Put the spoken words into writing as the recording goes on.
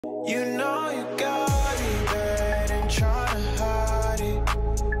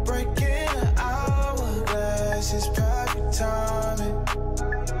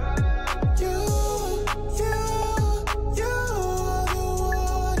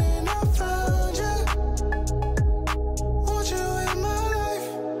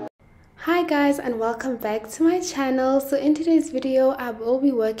guys, and welcome back to my channel. So in today's video I will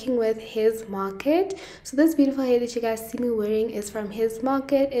be working with Hairsmarket. So this beautiful hair that you guys see me wearing is from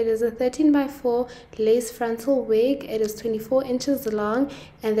Hairsmarket. It is a 13x4 lace frontal wig. It is 24 inches long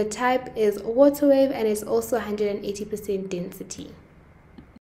and the type is water wave, and it's also 180% density.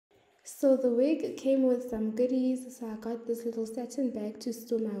 So the wig came with some goodies. So I got this little satin bag to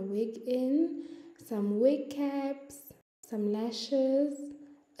store my wig in, some wig caps, some lashes,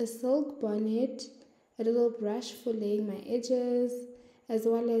 a silk bonnet, a little brush for laying my edges, as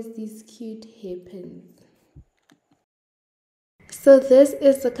well as these cute hairpins. So this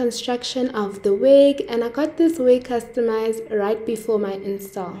is the construction of the wig, and I got this wig customized right before my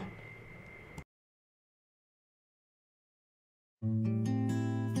install.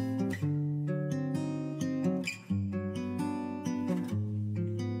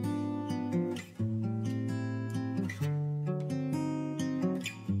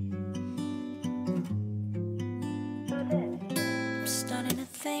 Starting to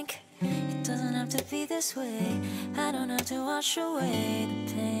think it doesn't have to be this way. I don't have to wash away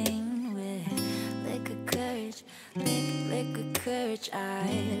the pain with liquid courage, liquid courage. I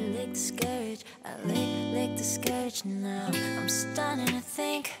lick the scourge, I lick the scourge. Now I'm starting to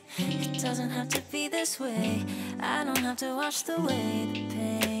think it doesn't have to be this way. I don't have to wash away the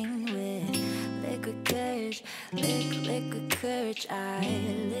pain with liquid courage, liquid courage. I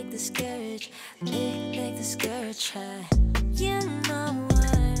lick the scourge, lick the scourge. You know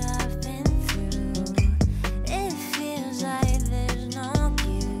what I've been through. It feels like there's no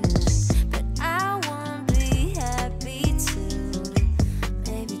use, but I won't be happy too.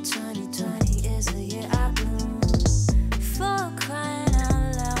 Maybe 2020 is the year I bloom. For crying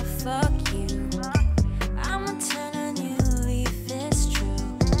out loud, fuck you. I'm telling you if it's true.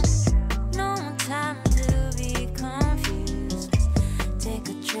 No time to be confused. Take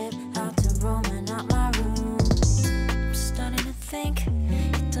a trip out to Rome and not my room. Think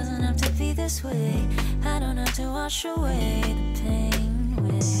it doesn't have to be this way. I don't have to wash away the pain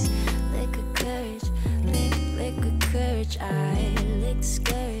with liquid courage, liquid courage. I lick the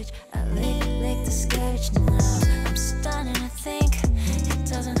scourge, I lick the scourge. Now I'm starting to think it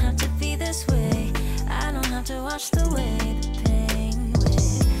doesn't have to be this way. I don't have to wash away the pain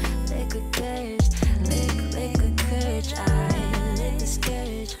with liquid courage, liquid courage. I lick the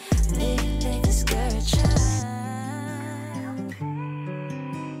scourge, lick the scourge.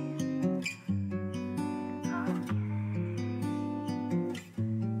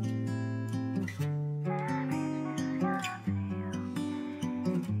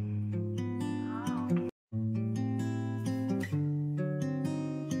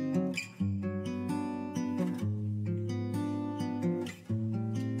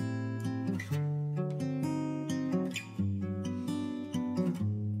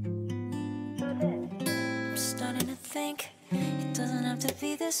 Starting to think it doesn't have to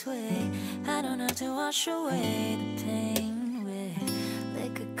be this way. I don't have to wash away the pain with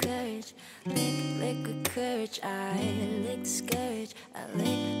liquid courage, liquid courage. I lick the scourge, I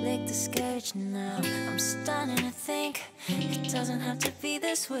lick the scourge. Now I'm starting to think it doesn't have to be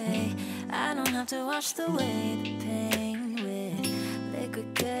this way. I don't have to wash away the pain with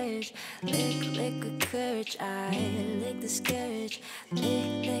liquid courage, liquid courage. I lick the scourge,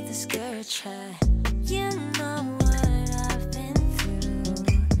 lick the scourge. You know what I've been through.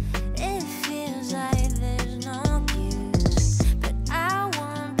 It feels like there's no use, but I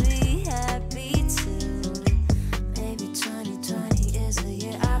won't be happy too. Maybe 2020 is the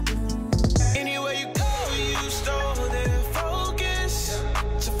year I bloom. Anywhere you go, you stole their focus.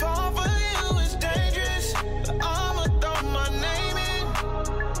 To fall for you is dangerous, but I'ma throw my name in.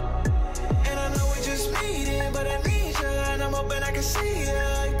 And I know we just meeting, but I need you, and I'm hoping I can see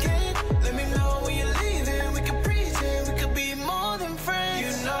you again. Let me know when you're leaving, we can pretend we could be more than friends.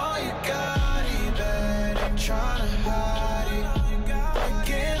 You know you got it bad, I'm trying to hide it.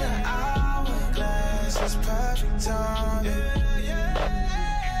 Again, an hourglass is perfect timing.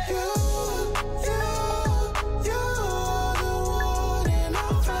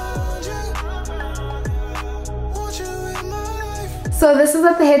 So this is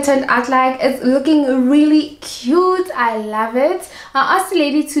what the hair turned out like. It's looking really cute. I love it. I asked the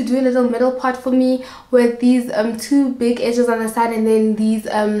lady to do a little middle part for me with these two big edges on the side and then these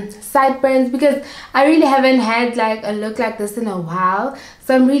sideburns, because I really haven't had like a look like this in a while.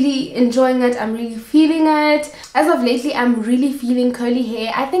 So I'm really enjoying it. I'm really feeling it. As of lately, I'm really feeling curly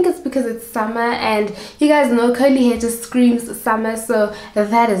hair. I think it's because it's summer, and you guys know curly hair just screams summer, so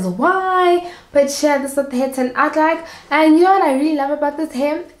that is why. But yeah, this is what the hair turned out like. And you know what I really love about this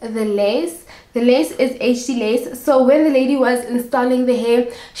hair? The lace. The lace is HD lace, so when the lady was installing the hair,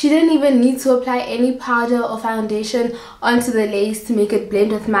 she didn't even need to apply any powder or foundation onto the lace to make it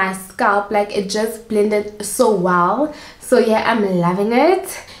blend with my scalp. Like, it just blended so well. So yeah, I'm loving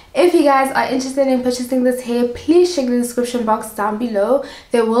it. If you guys are interested in purchasing this hair, please check the description box down below.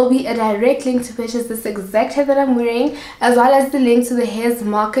 There will be a direct link to purchase this exact hair that I'm wearing, as well as the link to the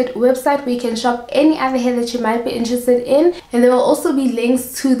Hairsmarket website where you can shop any other hair that you might be interested in. And there will also be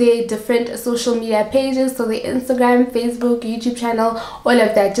links to their different social media pages, so their Instagram, Facebook, YouTube channel, all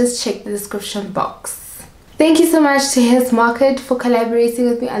of that. Just check the description box. Thank you so much to Hairsmarket for collaborating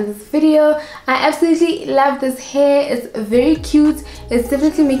with me on this video. I absolutely love this hair. It's very cute. It's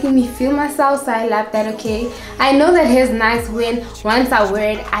definitely making me feel myself, so I love that. Okay, I know that hair is nice when once I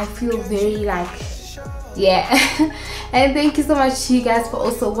wear it I feel very like, yeah. And thank you so much to you guys for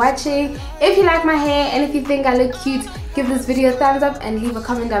also watching. If you like my hair and if you think I look cute, give this video a thumbs up and leave a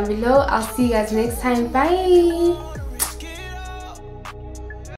comment down below. I'll see you guys next time. Bye.